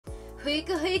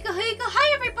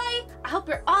Hi everybody! I hope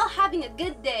you're all having a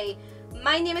good day.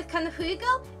 My name is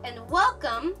Fuigo and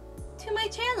welcome to my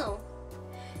channel.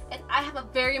 And I have a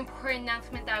very important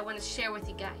announcement that I want to share with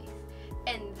you guys.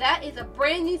 And that is a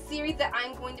brand new series that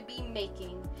I'm going to be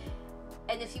making.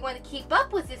 And if you want to keep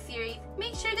up with this series,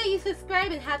 make sure that you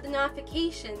subscribe and have the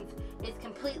notifications. It's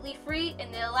completely free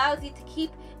and it allows you to keep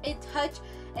in touch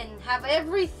and have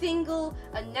every single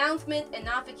announcement and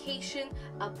notification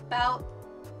about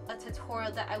a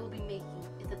tutorial that I will be making.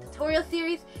 It's a tutorial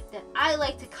series that I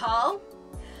like to call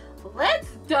Let's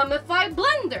Dumbify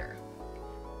Blender.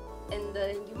 And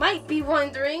you might be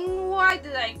wondering, why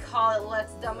did I call it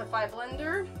Let's Dumbify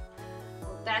Blender?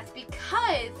 Well, that's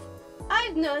because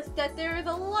I've noticed that there is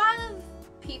a lot of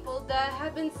people that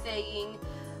have been saying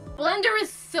Blender is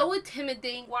so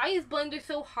intimidating. Why is Blender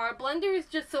so hard? Blender is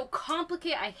just so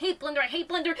complicated. I hate Blender. I hate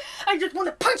Blender. I just want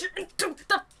to punch it into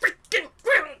the freaking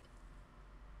ground.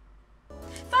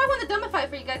 So I want to dumbify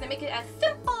for you guys and make it as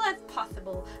simple as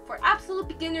possible for absolute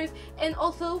beginners and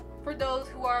also for those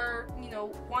who are,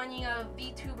 wanting a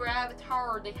Vtuber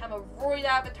avatar or they have a Roid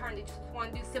avatar and they just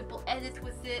want to do simple edits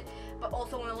with it, but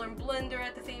also want to learn Blender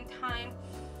at the same time.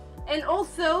 And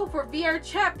also for VR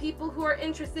chat people who are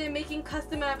interested in making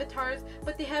custom avatars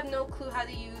but they have no clue how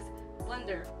to use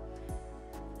Blender.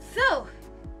 So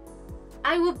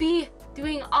I will be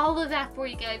doing all of that for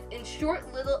you guys in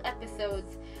short little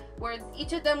episodes where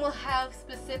each of them will have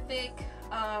specific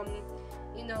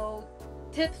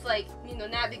tips like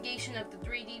navigation of the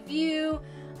 3D view,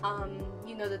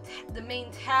 the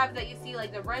main tab that you see,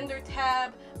 like the render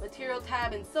tab, material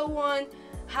tab, and so on,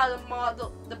 how to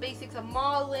model, the basics of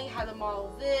modeling, how to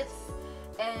model this,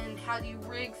 and how do you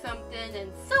rig something,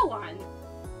 and so on.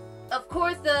 Of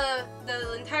course, the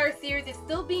entire series is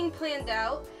still being planned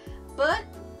out, but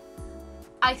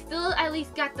I still at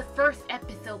least got the first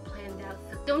episode planned out,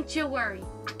 so don't you worry,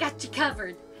 I got you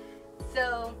covered.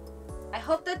 So I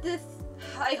hope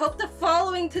the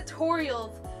following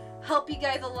tutorials help you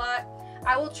guys a lot.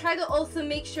 I will try to also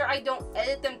make sure I don't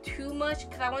edit them too much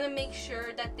because I want to make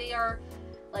sure that they are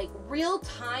like real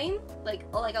time, like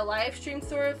a live stream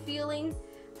sort of feeling,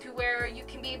 to where you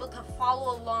can be able to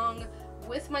follow along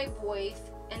with my voice,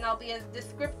 and I'll be as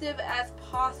descriptive as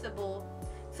possible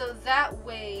so that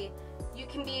way you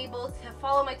can be able to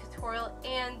follow my tutorial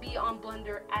and be on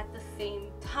Blender at the same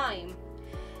time.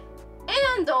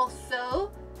 And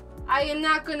also, I am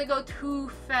not going to go too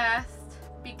fast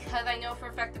because I know for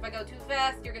a fact if I go too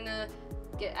fast, you're going to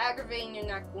get aggravated and you're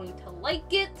not going to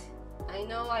like it. I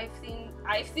know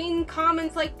I've seen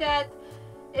comments like that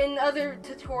in other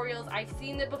tutorials. I've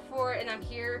seen it before and I'm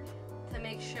here to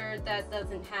make sure that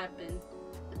doesn't happen.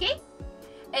 Okay?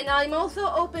 And I'm also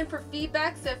open for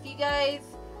feedback, so if you guys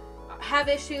have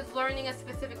issues learning a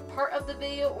specific part of the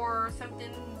video or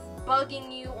something's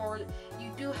bugging you or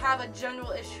you do have a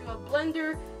general issue of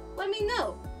Blender, let me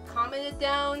know. Comment it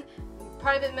down,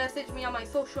 private message me on my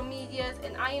social medias,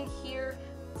 and I am here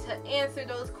to answer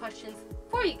those questions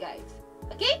for you guys.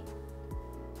 Okay?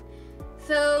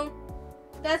 So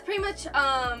that's pretty much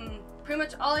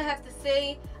all I have to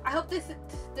say. I hope this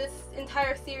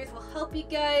entire series will help you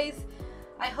guys.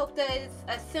 I hope that it's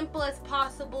as simple as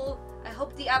possible. I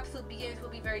hope the absolute beginners will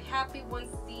be very happy once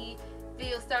the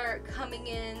videos start coming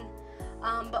in.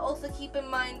 But also keep in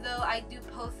mind though, I do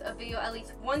post a video at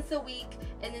least once a week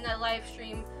and then I live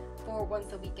stream for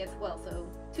once a week as well. So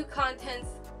 2 contents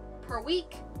per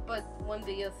week, but 1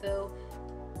 video. So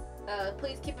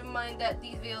please keep in mind that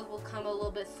these videos will come a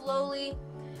little bit slowly.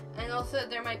 And also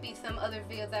there might be some other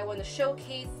videos I want to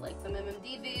showcase, like some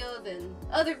MMD videos and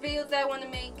other videos that I want to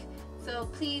make. So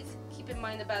please keep in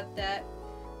mind about that.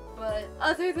 But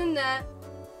other than that,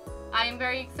 I am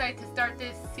very excited to start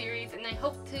this series and I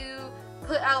hope to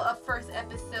put out a first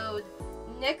episode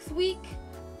next week.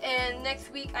 And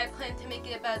next week I plan to make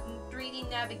it about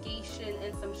 3D navigation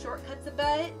and some shortcuts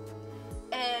about it.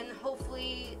 And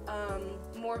hopefully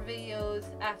more videos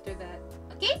after that.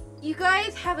 Okay? You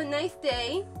guys have a nice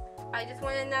day. I just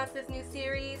want to announce this new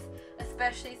series,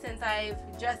 especially since I've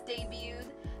just debuted.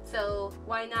 So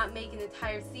why not make an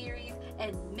entire series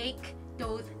and make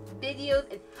those videos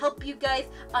and help you guys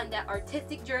on that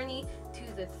artistic journey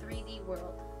to the 3D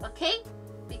world, okay?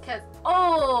 Because,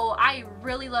 I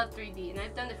really love 3D and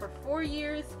I've done it for 4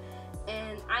 years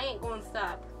and I ain't gonna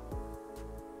stop.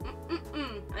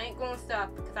 I ain't gonna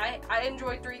stop because I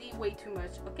enjoy 3D way too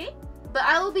much, okay? But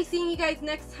I will be seeing you guys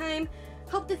next time.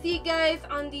 Hope to see you guys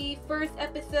on the first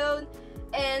episode,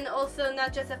 and also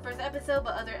not just the first episode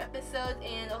but other episodes,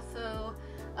 and also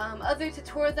other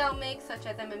tutorials I'll make, such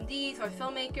as MMDs or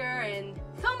Filmmaker, and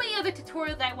so many other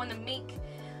tutorials that I want to make,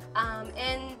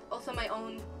 and also my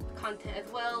own content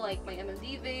as well, like my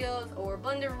MMD videos or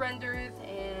Blender renders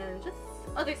and just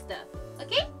other stuff.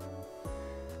 Okay?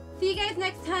 See you guys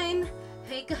next time.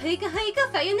 Heika, heika,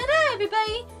 heika, sayonara,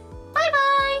 everybody. Bye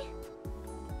bye.